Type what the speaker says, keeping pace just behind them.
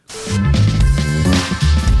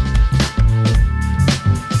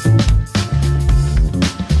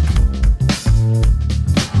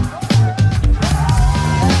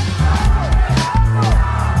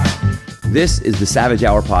This is the Savage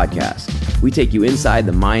Hour Podcast. We take you inside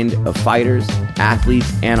the mind of fighters,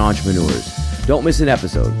 athletes, and entrepreneurs. Don't miss an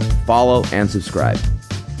episode. Follow and subscribe.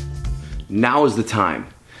 Now is the time.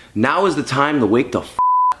 Now is the time to wake the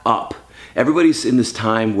up. Everybody's in this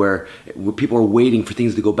time where people are waiting for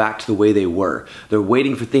things to go back to the way they were. They're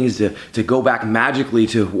waiting for things to go back magically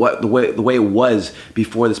to the way it was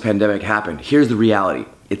before this pandemic happened. Here's the reality.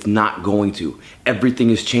 It's not going to. Everything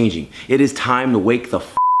is changing. It is time to wake the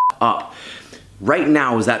up. Right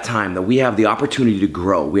now is that time that we have the opportunity to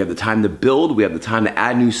grow. We have the time to build. We have the time to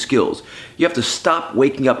add new skills. You have to stop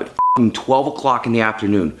waking up at 12 o'clock in the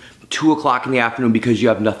afternoon, 2 o'clock in the afternoon because you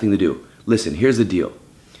have nothing to do. Listen, here's the deal.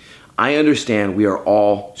 I understand we are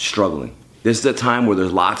all struggling. This is a time where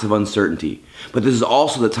there's lots of uncertainty, but this is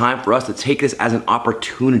also the time for us to take this as an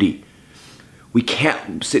opportunity. We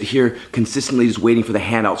can't sit here consistently just waiting for the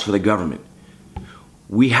handouts for the government.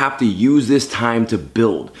 We have to use this time to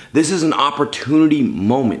build. This is an opportunity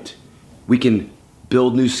moment. We can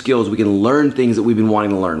build new skills. We can learn things that we've been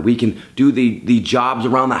wanting to learn. We can do the jobs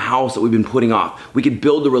around the house that we've been putting off. We can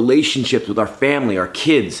build the relationships with our family, our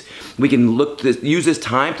kids. We can use this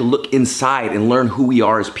time to look inside and learn who we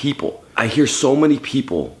are as people. I hear so many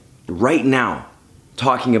people right now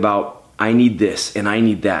talking about, I need this and I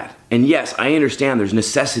need that. And yes, I understand there's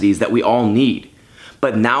necessities that we all need.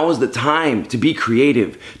 But now is the time to be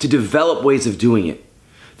creative, to develop ways of doing it.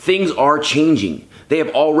 Things are changing. They have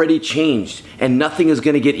already changed, and nothing is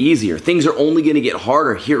going to get easier. Things are only going to get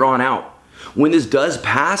harder here on out. When this does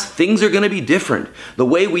pass, things are going to be different. The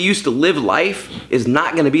way we used to live life is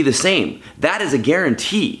not going to be the same. That is a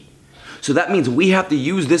guarantee. So that means we have to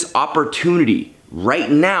use this opportunity right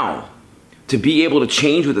now to be able to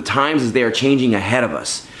change with the times as they are changing ahead of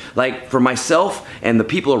us. Like for myself and the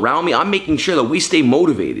people around me, I'm making sure that we stay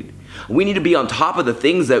motivated. We need to be on top of the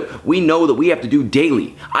things that we know that we have to do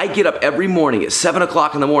daily. I get up every morning at 7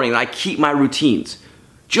 o'clock in the morning and I keep my routines,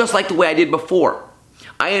 just like the way I did before.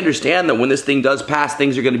 I understand that when this thing does pass,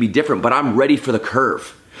 things are going to be different, but I'm ready for the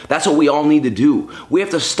curve. That's what we all need to do. We have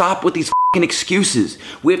to stop with these fucking excuses.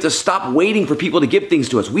 We have to stop waiting for people to give things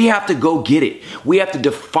to us. We have to go get it. We have to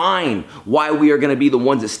define why we are going to be the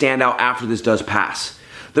ones that stand out after this does pass.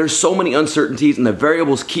 There's so many uncertainties and the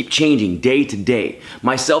variables keep changing day to day,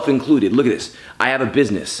 myself included. Look at this. I have a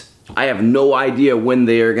business. I have no idea when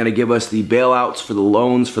they are going to give us the bailouts for the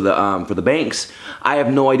loans for the banks. I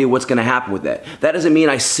have no idea what's going to happen with that. That doesn't mean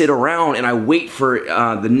I sit around and I wait for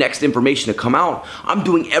the next information to come out. I'm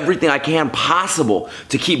doing everything I can possible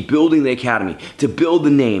to keep building the academy, to build the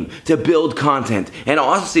name, to build content, and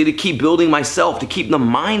also to keep building myself, to keep the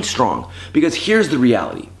mind strong. Because here's the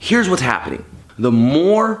reality. Here's what's happening. The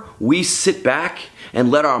more we sit back and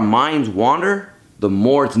let our minds wander, the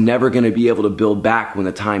more it's never going to be able to build back when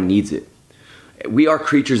the time needs it. We are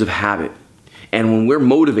creatures of habit. And when we're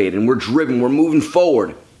motivated and we're driven, we're moving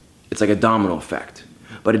forward, it's like a domino effect.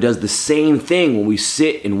 But it does the same thing when we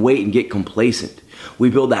sit and wait and get complacent. We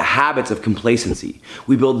build the habits of complacency.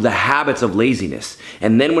 We build the habits of laziness.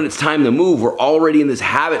 And then when it's time to move, we're already in this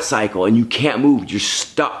habit cycle and you can't move. You're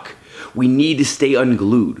stuck. We need to stay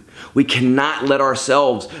unglued. We cannot let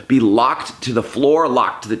ourselves be locked to the floor,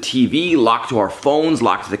 locked to the TV, locked to our phones,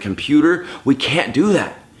 locked to the computer. We can't do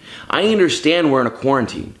that. I understand we're in a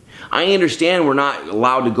quarantine. I understand we're not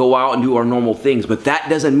allowed to go out and do our normal things, but that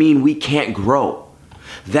doesn't mean we can't grow.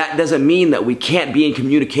 That doesn't mean that we can't be in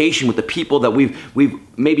communication with the people that we've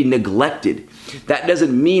maybe neglected. That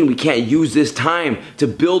doesn't mean we can't use this time to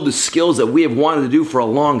build the skills that we have wanted to do for a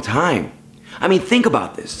long time. I mean, think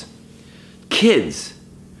about this. Kids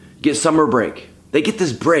get summer break. They get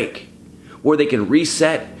this break where they can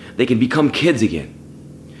reset, they can become kids again.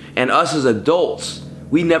 And us as adults,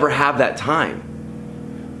 we never have that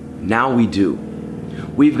time. Now we do.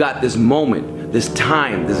 We've got this moment, this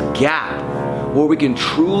time, this gap where we can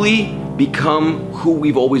truly become who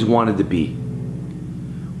we've always wanted to be.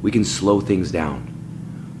 We can slow things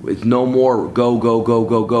down. It's no more go, go, go,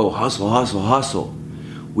 go, go, hustle, hustle, hustle.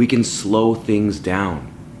 We can slow things down.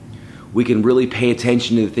 We can really pay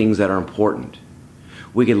attention to the things that are important.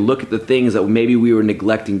 We can look at the things that maybe we were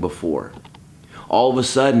neglecting before. All of a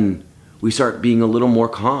sudden, we start being a little more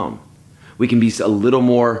calm. We can be a little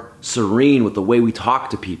more serene with the way we talk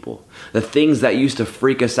to people. The things that used to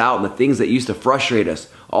freak us out and the things that used to frustrate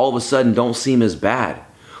us all of a sudden don't seem as bad.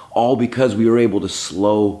 All because we were able to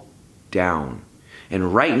slow down.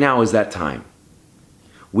 And right now is that time.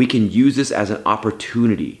 We can use this as an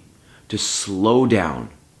opportunity to slow down,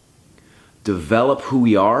 develop who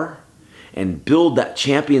we are, and build that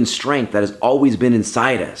champion strength that has always been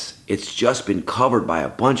inside us. It's just been covered by a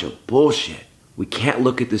bunch of bullshit. We can't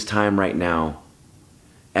look at this time right now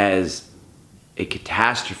as a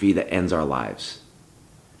catastrophe that ends our lives.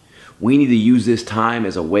 We need to use this time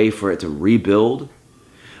as a way for it to rebuild,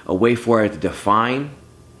 a way for it to define,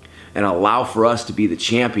 and allow for us to be the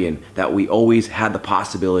champion that we always had the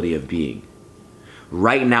possibility of being.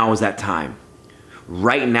 Right now is that time.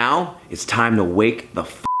 Right now, it's time to wake the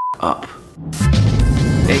up.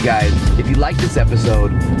 Hey guys, if you like this episode,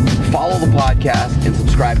 follow the podcast and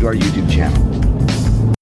subscribe to our YouTube channel.